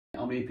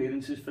many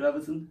appearances for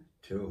Everton?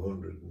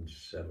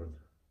 207.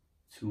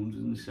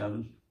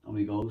 207. How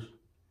many goals?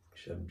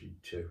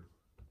 72.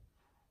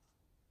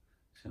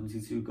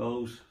 72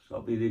 goals. So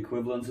that'll be the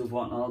equivalent of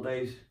what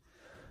nowadays?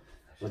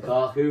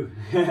 Lukaku.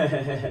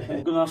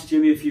 We're going to ask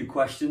Jimmy a few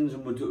questions,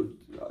 and we'll do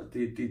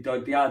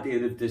the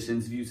idea of this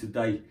interview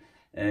today.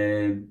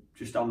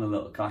 Just having a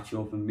little catch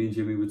up, and me and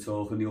Jimmy were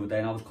talking the other day,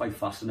 and I was quite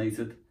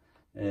fascinated.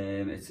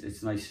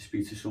 It's nice to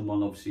speak to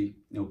someone, obviously,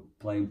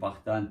 playing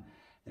back then,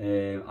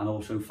 and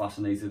also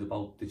fascinated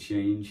about the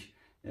change.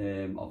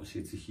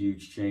 Obviously, it's a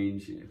huge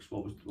change.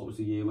 What was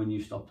the year when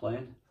you stopped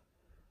playing?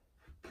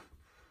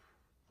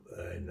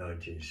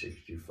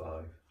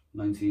 1965.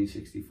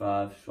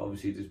 1965. So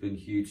obviously, there's been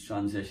huge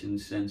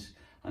transitions since,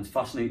 and it's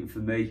fascinating for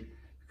me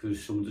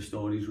because some of the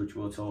stories which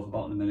we'll talk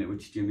about in a minute,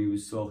 which Jimmy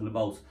was talking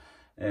about,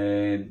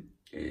 it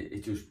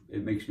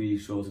makes me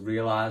sort of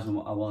realise, and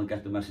I want to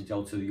get the message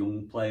out to the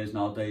young players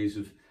nowadays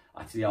of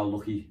actually how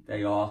lucky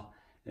they are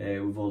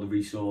with all the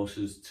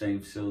resources,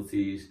 training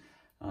facilities,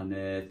 and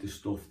the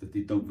stuff that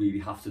they don't really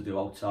have to do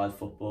outside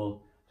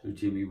football. So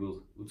Jimmy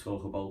will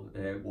talk about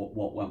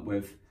what went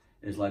with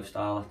his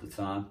lifestyle at the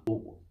time.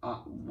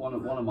 One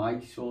of my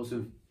sort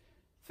of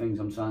things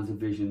I'm trying to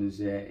vision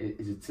is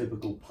a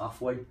typical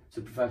pathway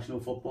to professional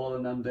football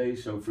in them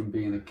days. So from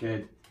being a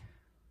kid,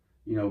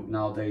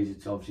 nowadays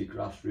it's obviously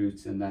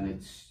grassroots, and then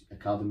it's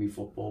academy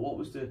football. What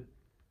was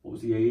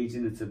the age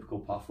in the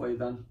typical pathway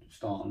then,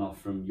 starting off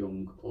from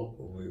young up?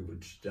 Well, we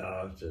would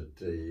start at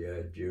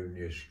the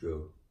junior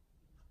school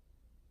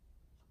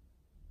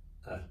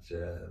at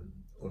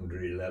under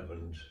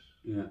 11s.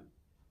 Yeah.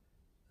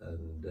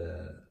 And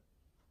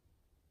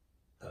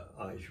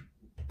I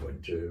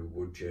went to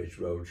Woodchurch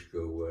Road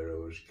School, where I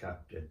was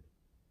captain.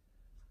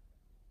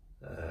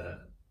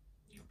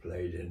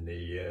 Played in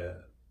the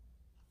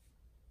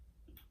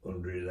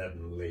under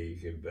 11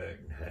 league in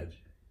Birmingham.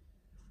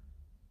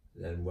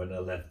 Then when I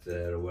left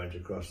there, I went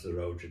across the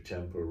road to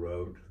Temple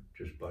Road,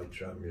 just by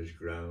Tramier's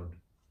ground,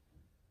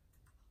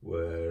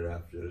 where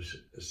after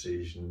a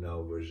season I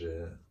was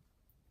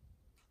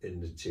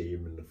in the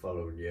team, and the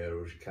following year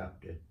I was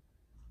captain.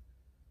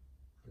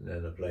 And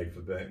then I played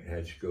for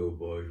Birmingham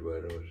Schoolboys,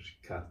 where I was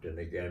captain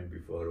again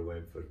before I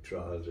went for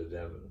trials at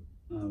Everton.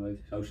 Oh, right.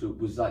 So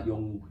was that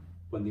young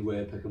when they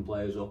were picking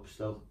players up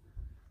still?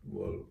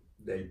 Well,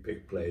 they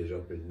picked players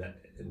up in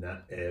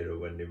that era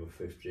when they were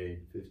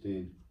 15.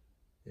 15.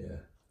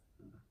 Yeah.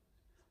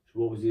 So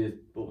what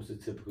was the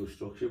typical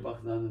structure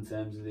back then in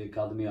terms of the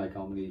academy? Like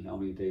how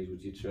many days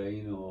would you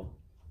train, or?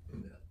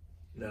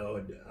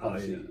 No,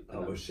 I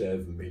was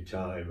serving my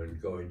time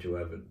and going to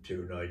Everton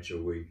 2 nights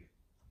a week,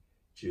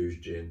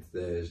 Tuesday and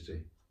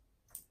Thursday.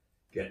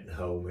 Getting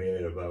home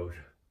here about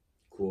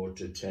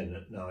 9:45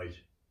 at night.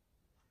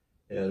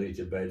 Early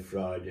to bed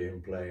Friday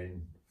and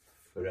playing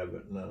for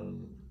Everton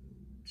on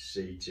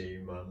C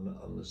team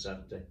on the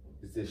Saturday.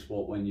 Is this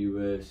when you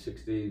were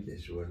 16?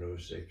 This when I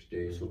was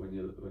 16. So when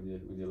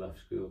you left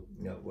school?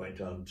 Yeah,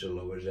 went on till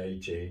I was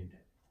 18.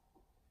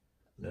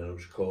 And then I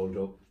was called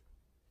up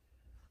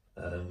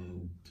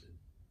and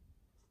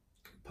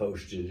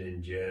posted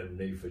in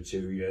Germany for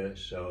 2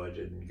 years, so I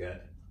didn't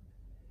get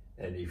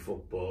any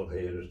football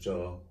here at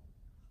all.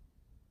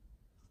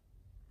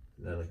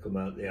 And then I come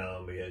out the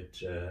army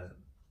at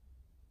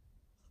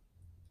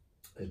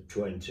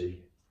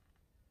 20.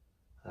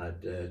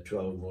 Had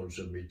 12 months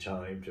of my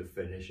time to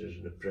finish as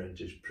an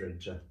apprentice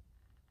printer.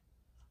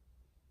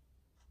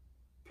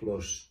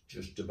 Plus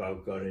just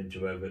about got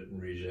into Everton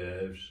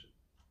reserves,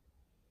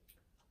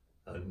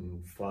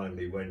 and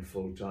finally went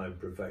full-time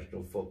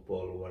professional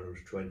footballer when I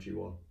was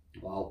 21.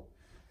 Wow.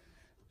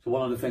 So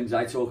one of the things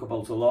I talk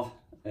about a lot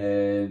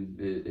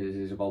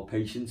is about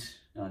patience,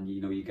 and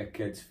you get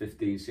kids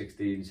 15,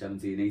 16,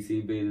 17,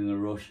 18 being in a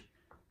rush.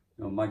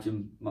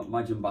 Imagine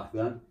back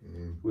then,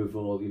 with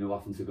all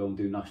having to go and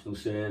do national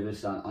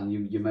service, and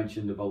you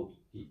mentioned about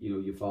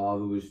your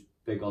father was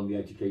big on the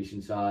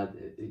education side,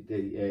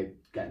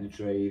 getting a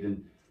trade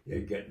and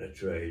getting a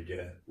trade.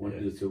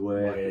 Wanted you to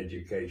work. My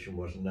education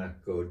wasn't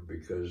that good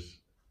because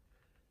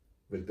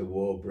with the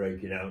war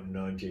breaking out in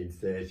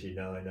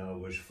 1939, I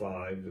was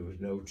 5. There was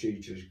no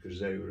teachers because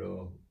they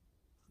were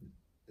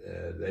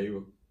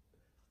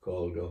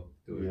called up.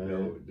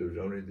 There was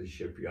only the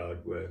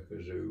shipyard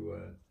workers who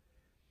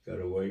got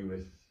away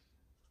with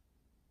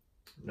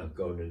not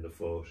going in the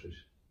forces.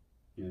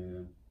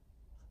 Yeah.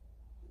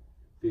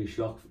 Be a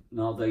shock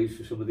nowadays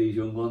for some of these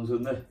young ones,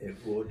 wouldn't it?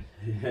 It would.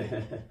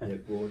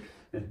 It would.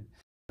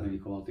 When you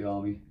come out the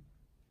army?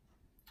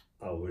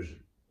 I was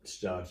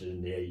started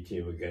in the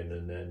A-team again,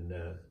 and then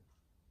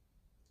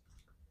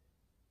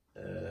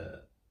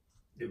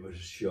it was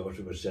short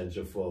of a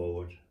centre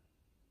forward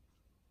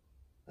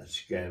at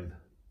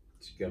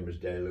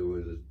Skelmersdale, who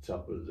was at the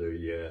top of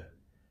the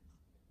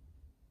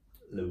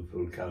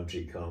Liverpool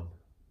County Comp,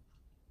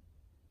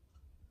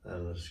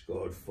 and I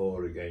scored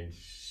 4 against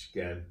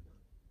Skem,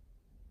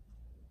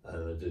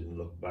 and I didn't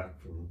look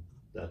back from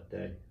that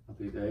day.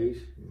 Happy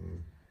days.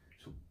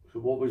 So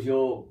what was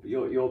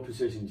your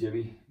position,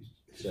 Jimmy?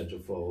 Centre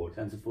forward.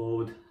 Centre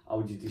forward. How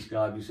would you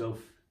describe yourself?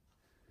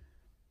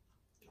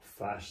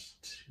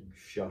 fast,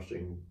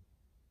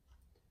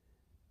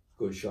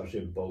 good shot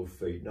in both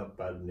feet, not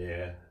bad in the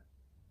air,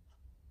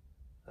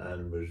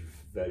 and was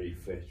very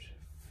fit.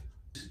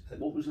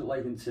 What was it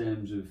like in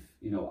terms of,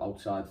 you know,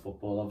 outside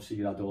football? Obviously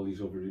you had all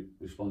these other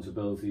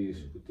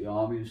responsibilities with the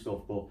army and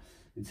stuff, but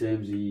in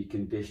terms of your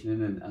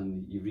conditioning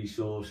and your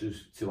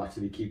resources to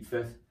actually keep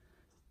fit?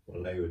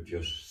 Well, they were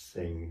just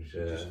things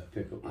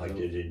I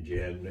did in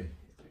Germany,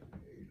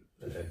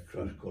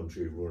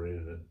 cross-country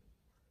running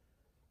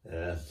and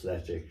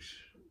athletics,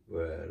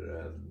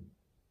 where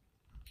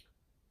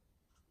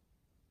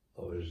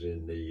I was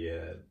in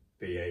the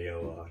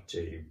BAOR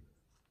team,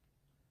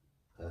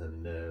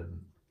 and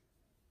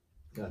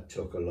that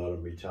took a lot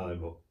of my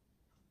time up,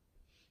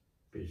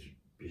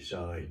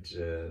 besides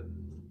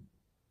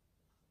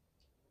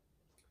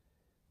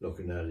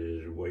looking at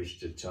it as a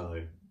waste of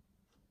time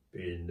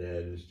being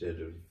there instead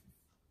of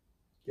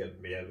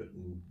getting me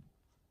Everton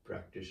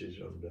practices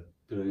under.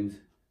 Brilliant.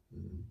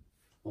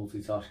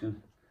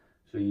 Multitasking.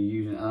 So you're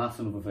using, and that's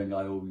another thing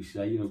I always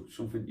say, you know,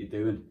 something you're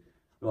doing,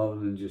 rather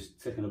than just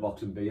ticking a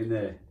box and being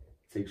there,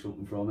 take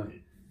something from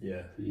it.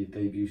 Yeah. For your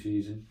debut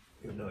season.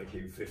 In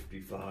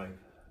 1955.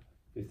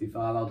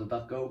 55, how did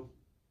that go?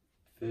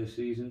 First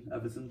season,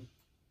 Everton?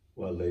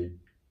 Well, they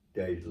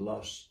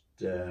lost,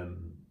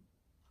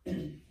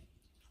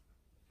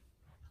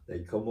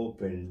 they come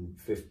up in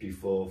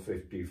 54,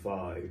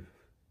 55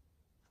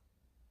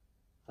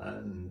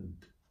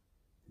 and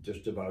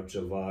just about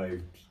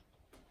survived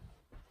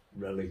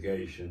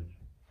relegation,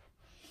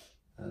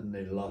 and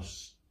they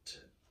lost,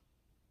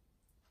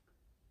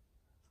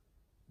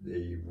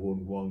 they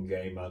won one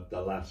game out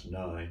the last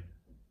 9.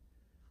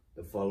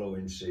 The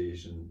following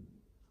season,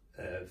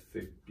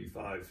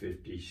 55,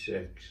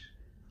 56,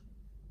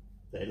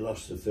 they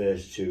lost the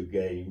first 2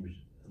 games,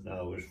 and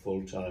I was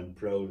full-time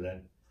pro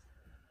then.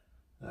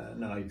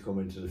 And I come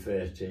into the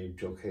first team,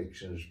 took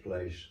Hickson's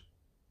place,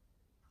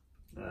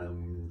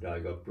 and I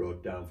got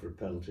brought down for a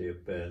penalty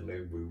at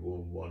Burnley. We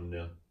won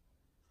 1-0,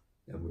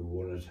 and we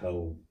won at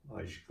home.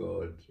 I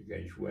scored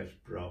against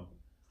West Brom,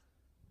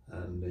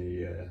 and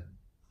the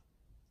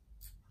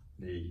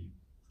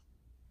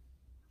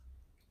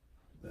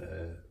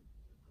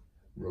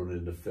run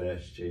in the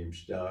first team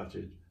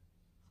started.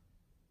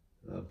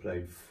 I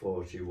played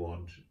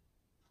 41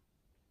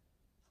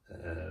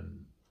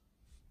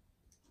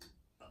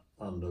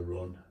 on the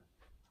run.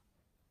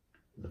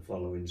 The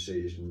following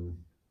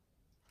season,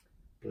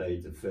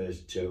 played the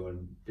first 2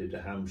 and did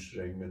a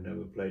hamstring and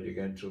never played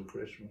again till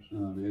Christmas.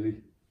 Oh,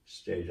 really?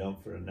 Stayed on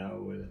for an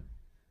hour with it.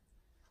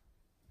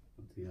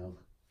 What the hell?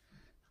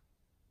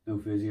 No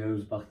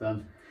physios back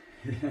then?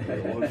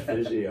 There was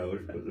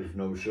physios, but there's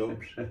no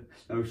subs.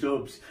 No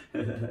subs?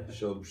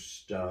 Subs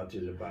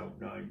started about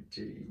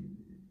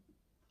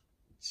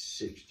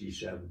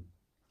 1967.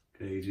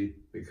 Crazy.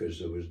 Because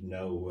there was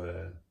no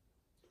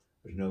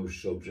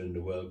subs in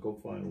the World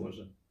Cup final, was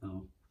it?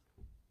 No.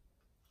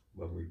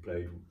 When we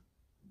played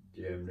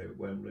Germany at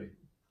Wembley.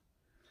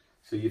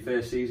 So your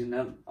first season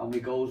then, how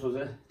many goals was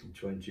it?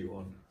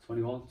 21.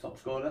 21, top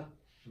scorer?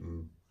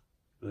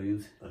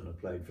 Brilliant. And I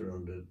played for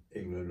England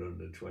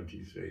under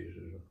 23s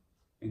as well.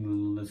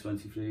 England under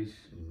 23s?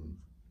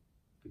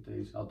 Good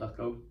days. How'd that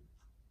go?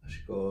 I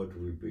scored,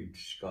 we beat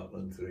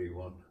Scotland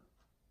 3-1.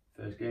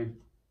 First game?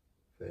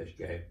 First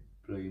game.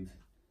 Brilliant.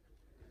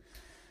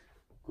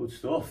 Good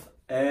stuff.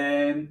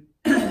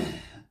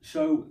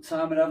 So,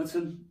 time at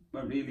Everton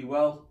went really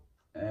well.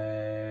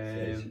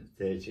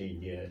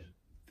 13 years.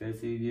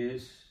 13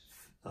 years.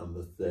 I'm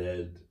the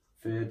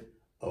third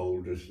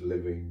oldest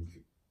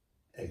living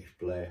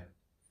ex-player.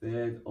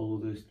 Third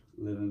oldest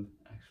living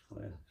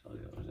ex-player. Sorry,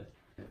 that was it.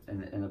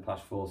 In the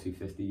past 40,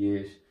 50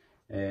 years.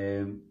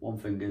 One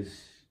thing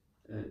is,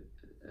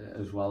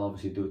 as well,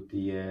 obviously, I don't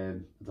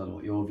know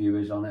what your view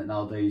is on it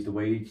nowadays, the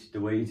wages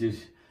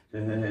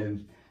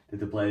that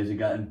the players are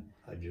getting.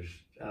 I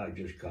just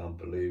can't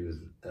believe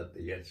that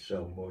they get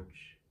so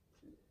much.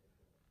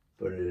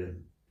 But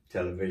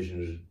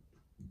television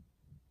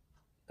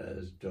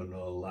has done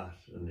all that,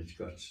 and it's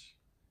got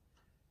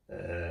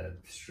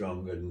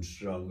stronger and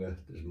stronger.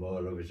 There's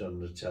more of it on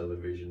the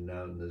television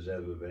now than there's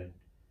ever been.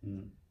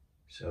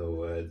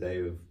 So they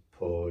have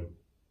poured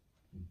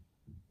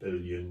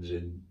billions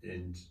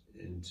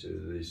into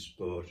the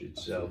sport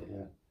itself.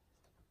 Yeah.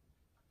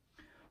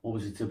 What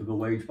was the typical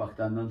wage back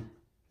then?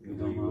 We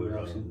were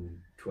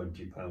on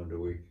 £20 a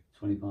week.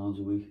 £20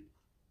 a week.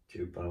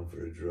 £2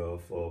 for a draw,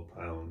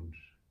 £4.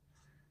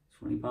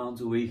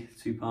 £20 a week,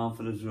 £2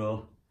 for the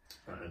draw.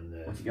 And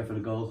what do you get for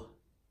the goal?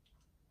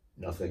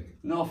 Nothing.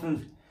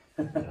 Nothing.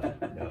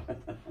 No.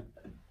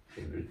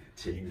 It was a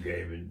team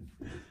game in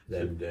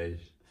them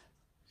days.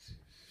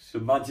 So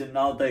imagine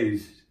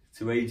nowadays,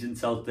 to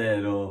agents out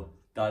there or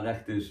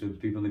directors or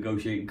people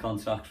negotiating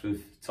contracts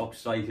with top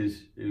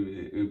strikers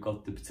who've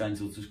got the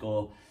potential to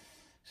score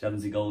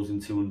 70 goals in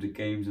 200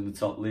 games in the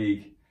top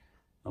league,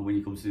 and when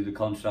you come to do the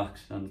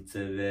contracts and it's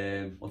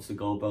what's the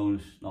goal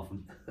bonus?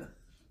 Nothing.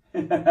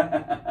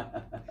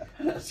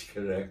 That's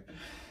correct.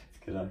 It's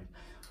correct.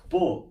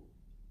 But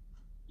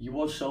you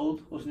was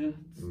sold, wasn't you?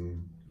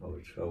 I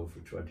was sold for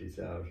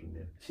 20,000.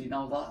 Yeah. See,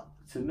 now that,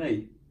 to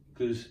me,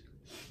 because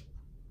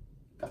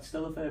that's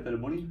still a fair bit of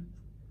money.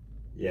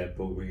 Yeah,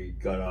 but we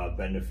got our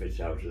benefits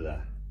out of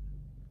that.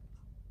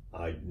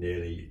 I'd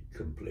nearly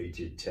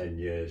completed 10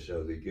 years,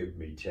 so they give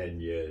me 10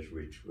 years,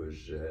 which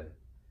was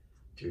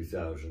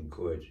 2,000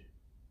 quid.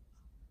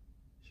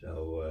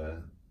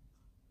 So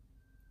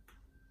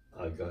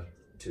I got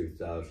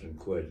 2,000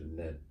 quid, and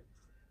then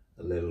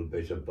a little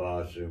bit of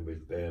bartering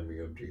with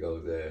Birmingham to go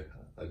there.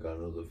 I got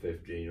another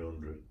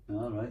 1,500.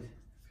 All right,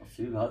 not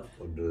too bad.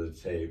 Under the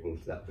table,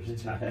 that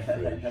was tax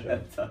free.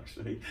 So, tax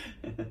free.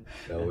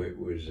 so it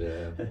was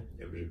a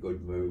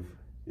good move.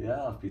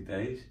 Yeah, happy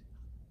days.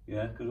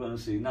 Yeah, because when I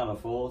seen that, I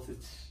thought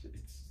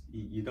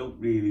you don't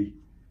really.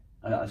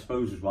 I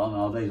suppose as well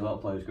nowadays a lot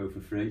of players go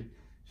for free.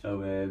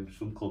 So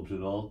some clubs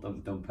at all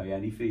don't pay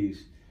any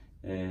fees.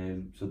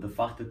 So the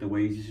fact that the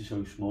wages are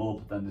so small,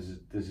 but then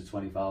there's a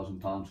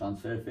 £20,000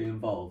 transfer fee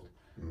involved,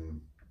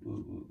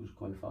 was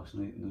quite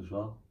fascinating as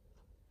well.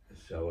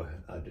 So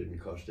I didn't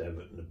cost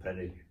Everton a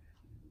penny.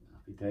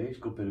 Happy days,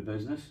 good bit of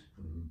business.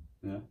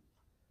 Yeah.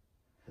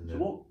 And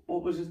So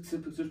what was it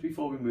typical, just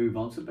before we move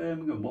on to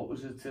Birmingham, what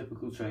was a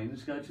typical training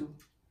schedule?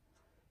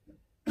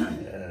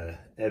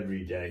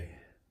 every day.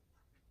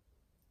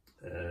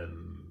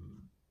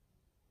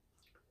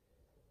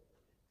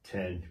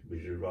 10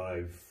 was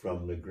arrived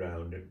from the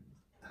ground. It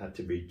had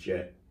to be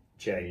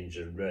changed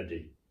and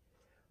ready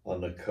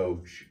on a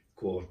coach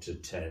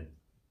 9:45.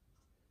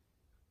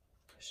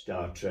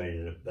 Start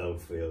training at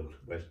Belfield,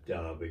 West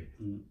Derby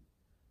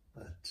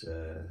at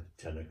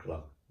 10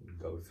 o'clock and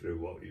go through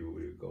what you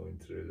were going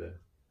through, the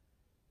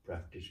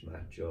practice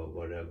match or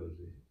whatever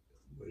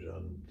was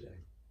on the day.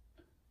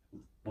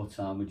 What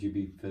time would you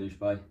be finished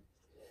by?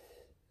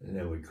 And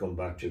then we come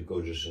back to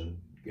Goodison,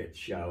 get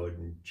showered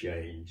and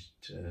changed,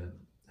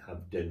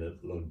 have dinner,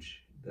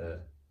 lunch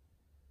there.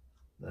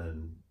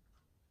 And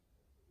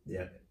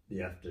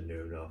the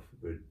afternoon off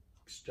would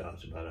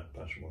start about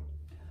 1:30.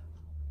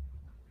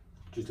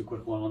 Just a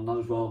quick one on that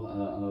as well.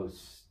 I know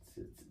it's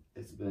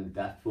a bit in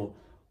depth, but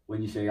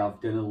when you say have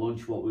dinner,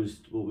 lunch, what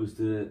was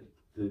the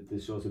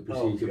sort of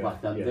procedure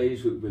back then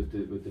days with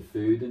the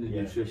food and the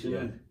nutrition?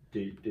 Yeah.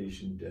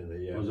 Decent dinner,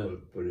 yeah. Was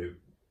it? But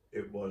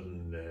it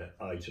wasn't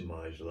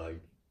itemised like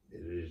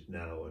it is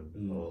now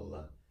and all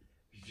that.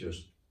 It's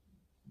just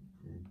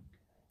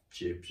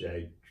chips,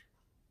 egg,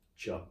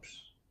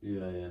 chops.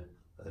 Yeah.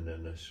 And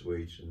then a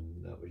sweet,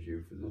 and that was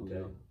you for the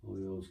day. All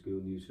the old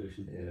school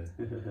nutrition. Yeah.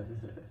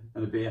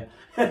 And a beer.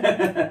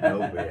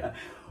 No beer.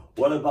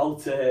 What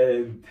about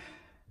the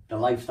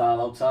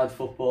lifestyle outside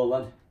football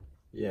then?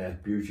 Yeah,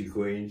 beauty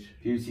queens.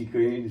 Beauty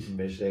queens.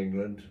 Miss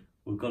England.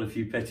 We've got a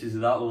few pictures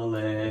of that. We'll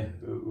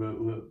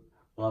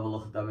have a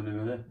look at them in a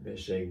minute.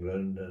 Miss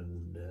England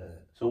and.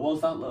 So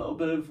was that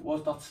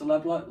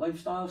celeb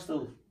lifestyle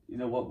still? You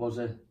know, what was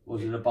it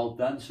about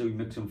then? So you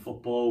mixing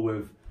football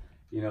with,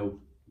 you know,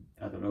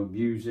 I don't know,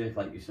 music,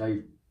 like you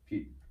say,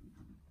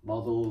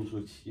 models,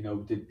 which, you know,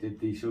 did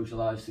they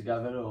socialise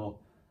together or?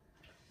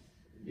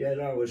 Yeah,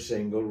 I was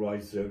single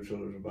right through till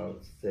I was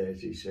about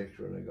 36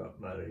 when I got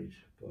married.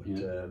 But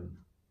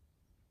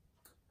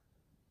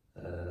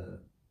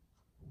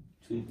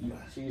so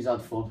you've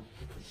had fun?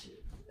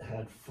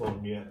 Had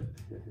fun, yeah.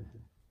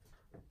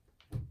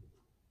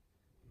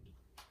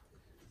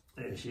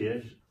 There she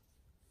is.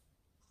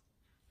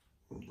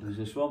 Who's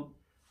this one?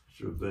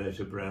 It's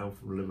Roberta Brown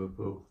from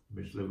Liverpool,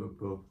 Miss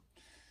Liverpool.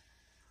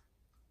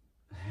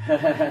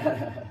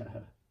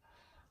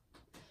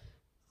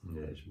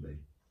 There's me.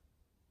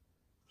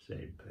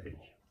 Same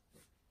page.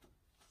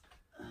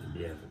 In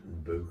the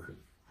Everton book.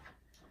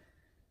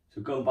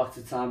 So going back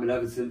to time at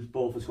Everton,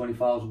 bought for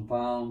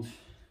 £20,000.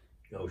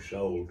 No,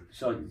 sold.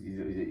 Sorry,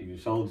 you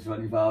sold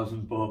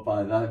 20,000, bought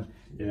by then.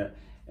 Yeah.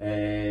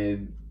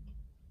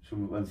 So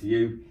we went to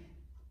you.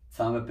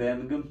 Time at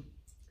Birmingham.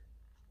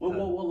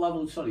 Well, what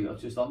level? Sorry,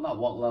 just on that.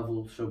 What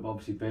level? So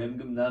obviously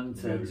Birmingham then in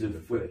terms of.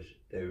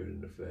 They were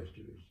in the first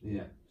division.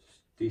 Yeah,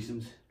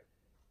 decent.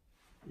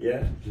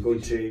 Yeah,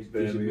 good team.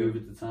 Decent move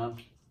at the time.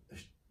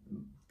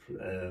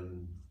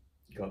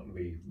 Got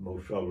me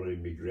most probably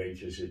my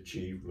greatest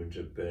achievement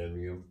at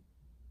Birmingham.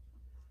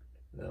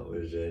 That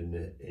was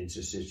in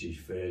Intercity's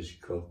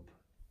first cup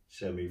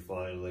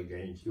semi-final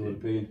against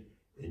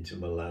Inter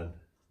Milan.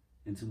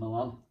 Inter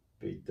Milan.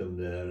 Beat them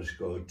there. I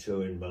scored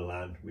 2 in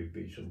Milan. We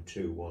beat them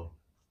 2-1.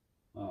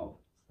 Wow.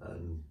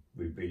 And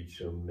we beat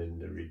them in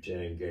the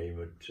return game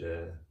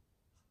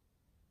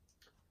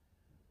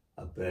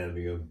at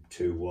Birmingham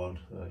 2-1.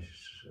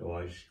 So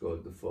I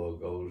scored the 4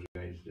 goals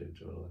against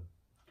Inter Milan.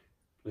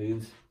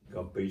 Brilliant.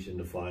 Got beat in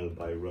the final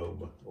by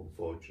Roma,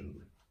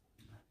 unfortunately.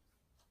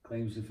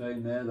 Claims to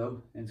fame there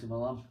though, Inter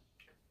Milan.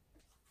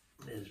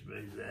 There's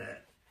me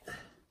there.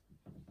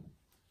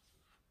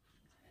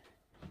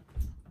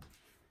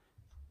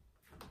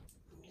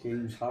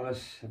 James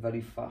Harris, a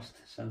very fast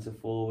centre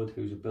forward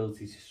whose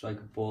ability to strike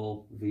a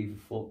ball with either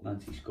foot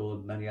meant he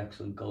scored many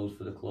excellent goals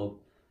for the club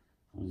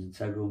and was an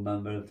integral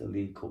member of the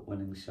League Cup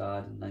winning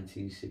side in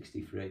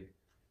 1963.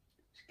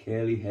 His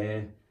curly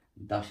hair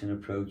Dashing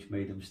approach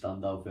made him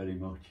stand out very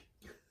much.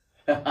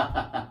 Is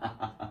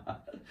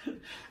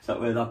that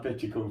where that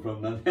picture come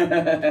from then?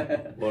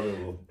 One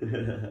of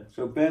them.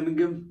 So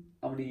Birmingham,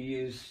 how many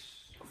years?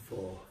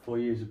 4. 4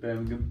 years at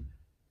Birmingham.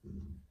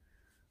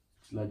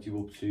 It's led you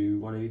up to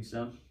what age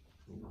then?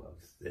 Well,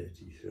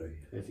 33.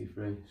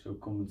 33. So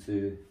coming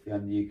to the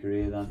end of your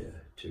career then? Yeah,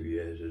 2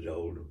 years as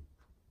older.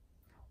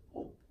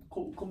 Well,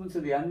 coming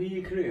to the end of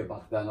your career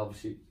back then,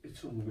 obviously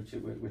it's something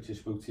which I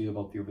spoke to you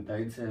about the other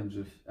day in terms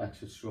of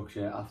exit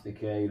structure,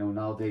 aftercare. You know,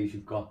 nowadays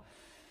you've got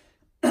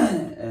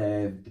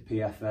the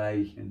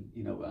PFA and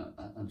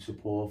and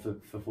support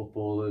for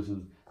footballers,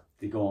 and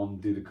they go on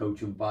and do the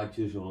coaching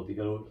badges, or they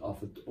get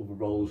offered other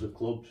roles at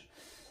clubs.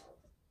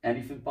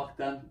 Anything back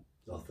then?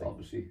 Nothing.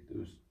 Obviously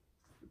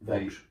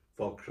there was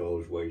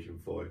Vauxhall's waiting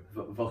for you.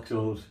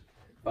 Vauxhall's,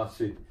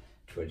 that's it.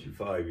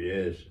 25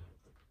 years.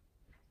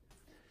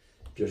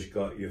 Just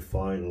got your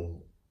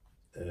final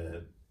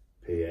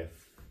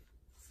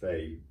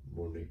PFA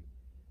money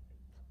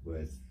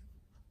with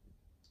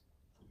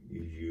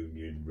your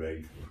union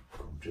rate would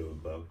come to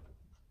about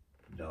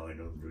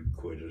 900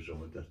 quid or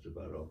something. That's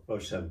about all.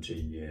 About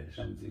 17 years.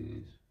 17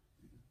 years.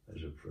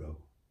 As a pro.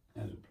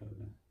 As a pro,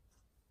 yeah.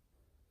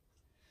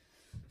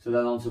 So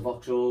then on to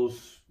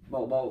Vauxhall's.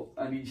 What about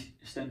any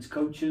stints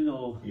coaching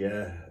or?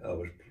 Yeah, I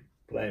was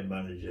playing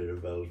manager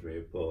of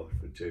Ellesmere Port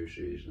for 2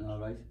 seasons. All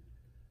right.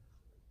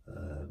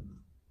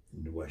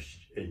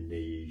 In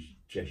the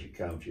Cheshire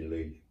County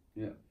League.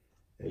 Yeah.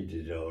 He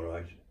did all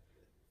right.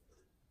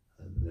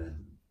 And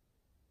then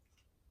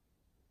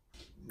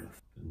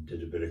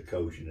did a bit of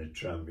coaching at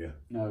Tranmere.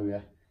 Oh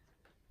yeah.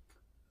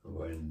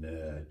 When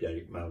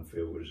Derek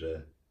Manfield was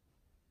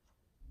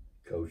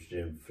coached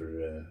him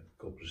for a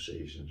couple of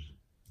seasons,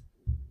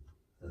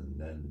 and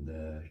then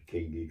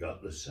Kingy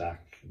got the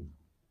sack.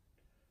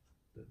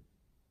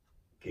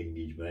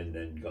 Kingy's men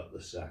then got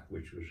the sack,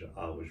 which was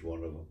I was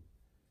one of them.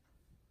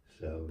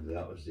 So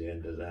that was the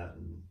end of that,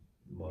 and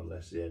more or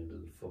less the end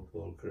of the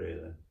football career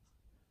then.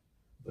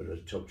 But a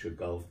touch of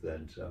golf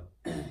then, so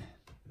I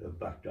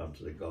backed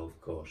onto the golf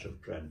course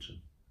at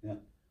Prenton. Yeah.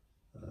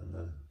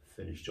 And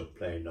finished up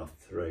playing off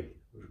 3.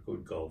 Was a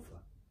good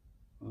golfer.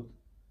 Good.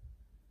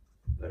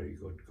 Very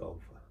good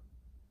golfer.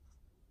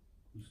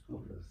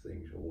 One of the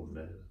things I won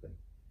there, I think.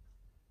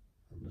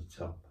 On the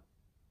top.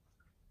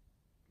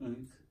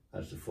 Right.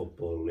 That's the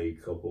Football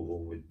League Cup I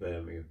won with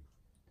Birmingham.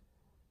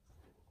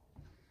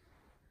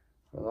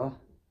 Well,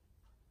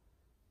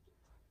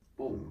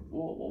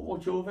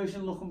 what's your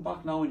vision looking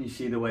back now when you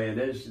see the way it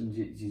is, and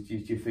do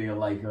you feel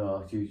like,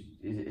 is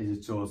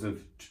it sort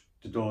of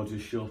the door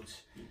just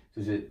shut?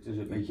 Does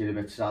it make you a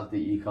bit sad that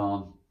you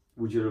can't?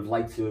 Would you have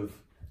liked to have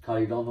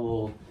carried on,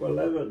 or? Well,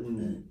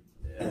 Everton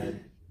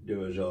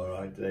do us all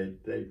right.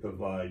 They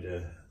provide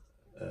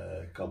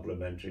a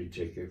complimentary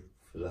ticket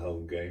for the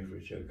home games,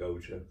 which I go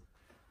to.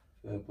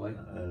 Fair play.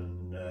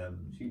 And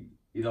so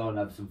you're an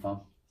Everton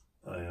fan?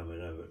 I am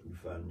an Everton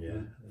fan,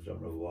 yeah. I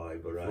don't know why,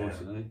 but I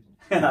am.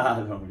 I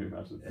don't really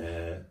imagine.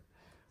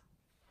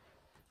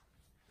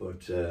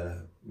 But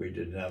we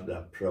didn't have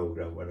that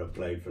programme when I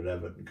played for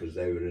Everton, because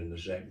they were in the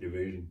 2nd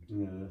division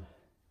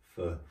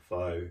for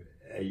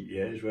 8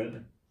 years, weren't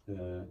they?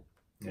 Yeah.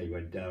 They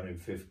went down in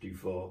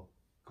 54,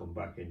 come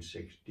back in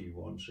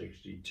 61,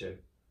 62,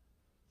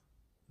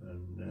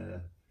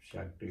 and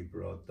Shankly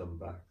brought them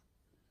back.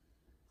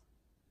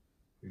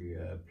 We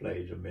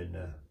played them in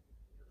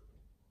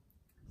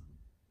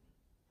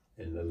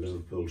the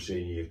Liverpool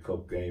Senior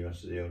Cup game.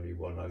 That's the only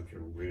one I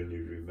can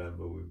really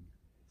remember.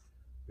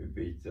 We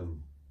beat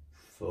them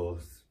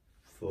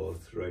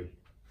 4-3.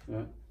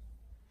 Yeah.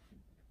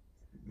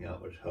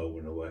 That was home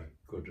and away,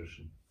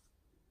 Goodison.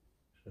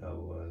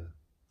 So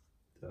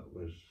that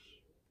was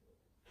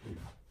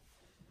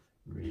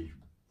me.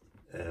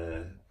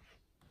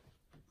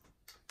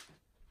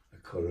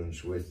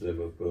 Occurrence with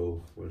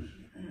Liverpool was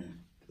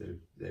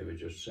they were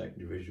just 2nd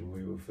division.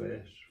 We were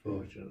first,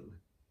 fortunately.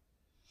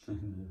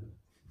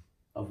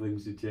 How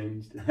things have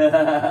changed.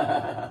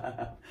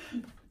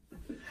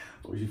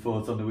 What was your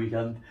thoughts on the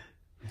weekend?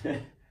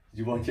 Did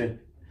you watch it?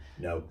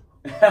 No.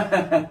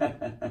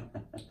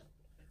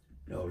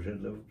 No, I was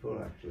in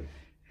Liverpool actually.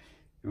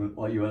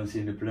 You weren't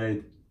seeing the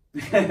parade?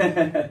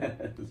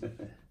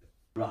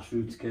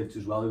 Grassroots kids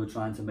as well, who were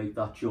trying to make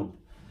that jump.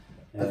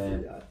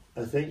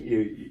 I think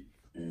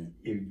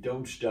you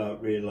don't start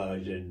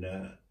realising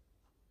that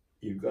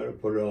you've got to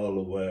put all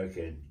the work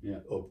in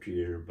up to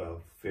you're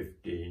about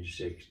 15,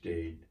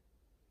 16,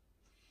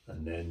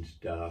 and then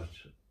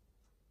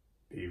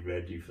be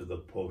ready for the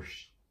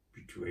push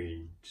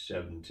between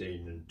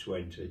 17 and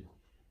 20,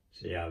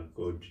 see how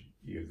good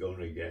you're going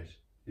to get,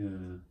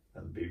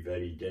 and be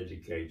very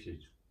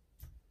dedicated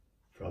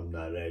from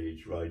that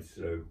age right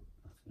through.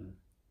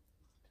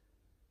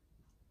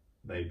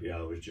 Maybe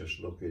I was just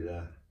lucky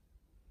that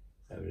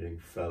everything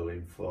fell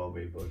in for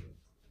me, but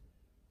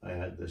I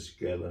had the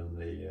skill and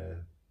the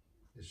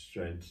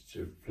strength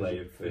to play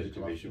at 1st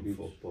division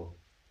football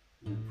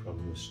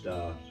from the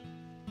start,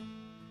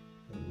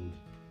 and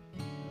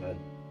I had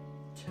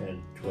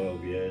 10,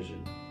 12 years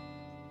in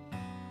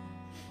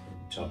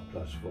top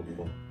class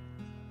football.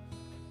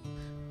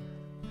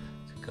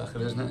 It's a cracker,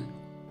 isn't it?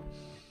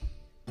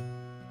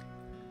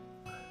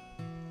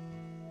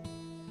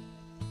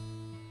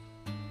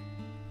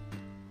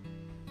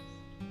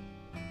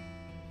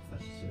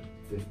 That's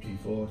a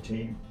 54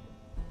 team.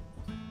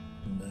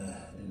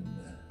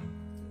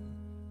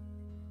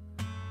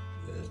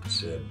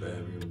 It's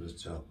Birmingham the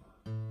top.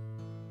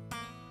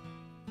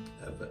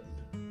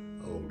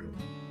 Everton, Oldham.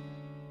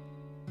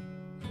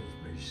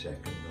 There's me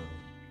second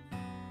on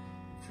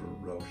front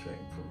row,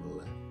 second from the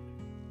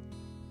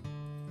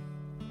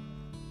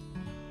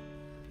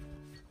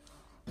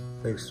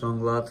left. Big strong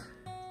lad.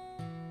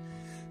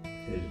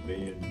 There's me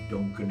and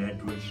Duncan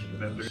Edwards.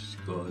 Remember the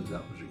score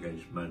that was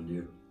against Man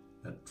U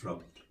that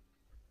dropped.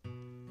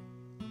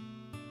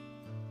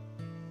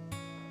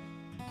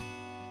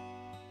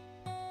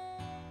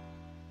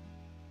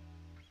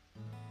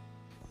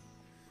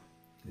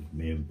 There's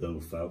me and Bill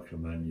Fowler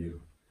from Man U.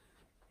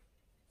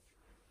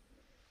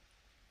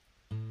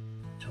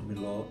 Tommy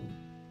Lawton,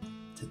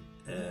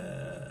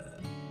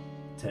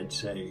 Ted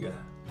Sager,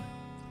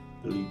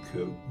 Billy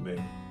Coop, me,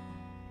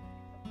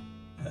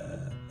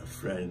 a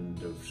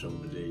friend of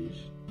somebody's,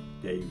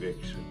 Dave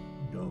Hickson,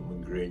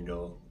 Norman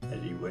Greenall,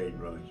 Eddie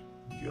Wainwright,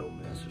 Joe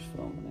Mills. That's just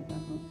filming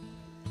again.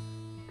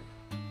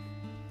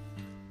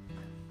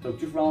 So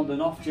just rounding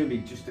off, Jimmy,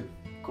 just a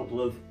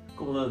couple of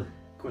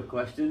quick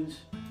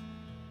questions.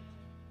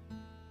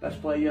 Best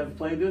player you ever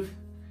played with?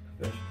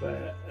 Best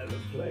player I ever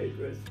played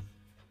with,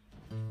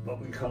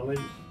 Bobby Collins.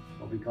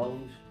 Bobby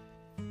Collins.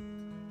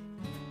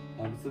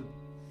 Everton.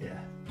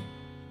 Yeah.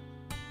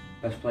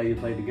 Best player you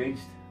played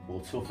against? Or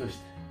toughest?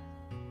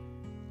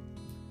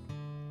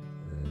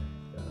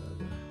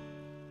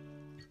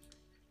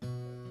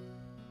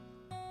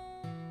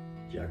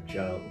 Jack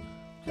Charlton.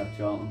 Jack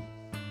Charlton.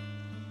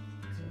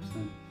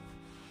 Interesting.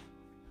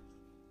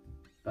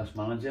 Best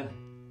manager?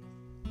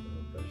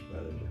 Best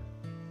manager.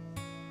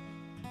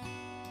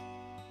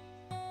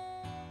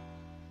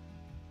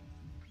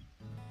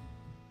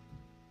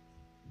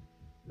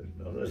 There's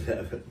none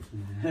of them.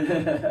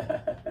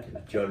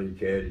 Johnny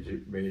Carey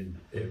took me and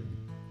him.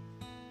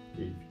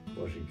 He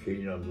wasn't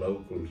keen on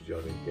locals,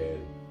 Johnny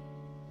Carey.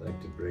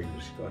 Like to bring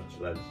the Scots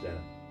lads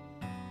down.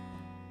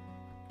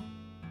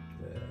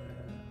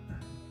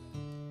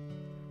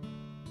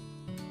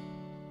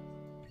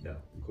 No,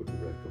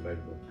 couldn't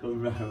recommend them.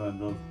 Couldn't recommend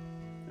them.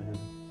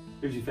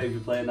 Who's your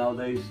favourite player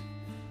nowadays?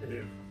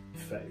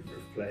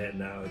 Favourite player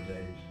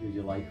nowadays? Who do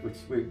you like? Which?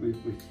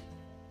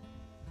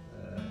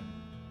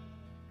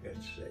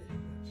 Let's see.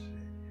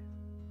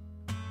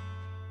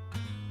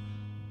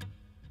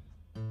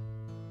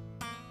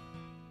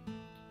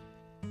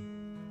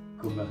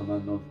 Couldn't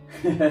recommend them.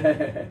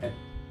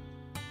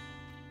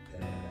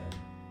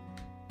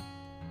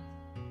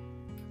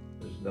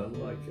 There's none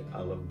like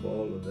Alan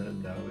Ball and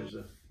them now, is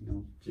there?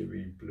 No.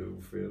 Jimmy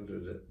Bloomfield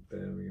is at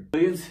Birmingham.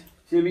 Brilliant,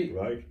 Jimmy.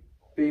 Right.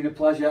 Been a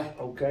pleasure.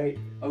 Okay.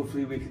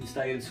 Hopefully we can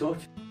stay in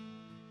touch.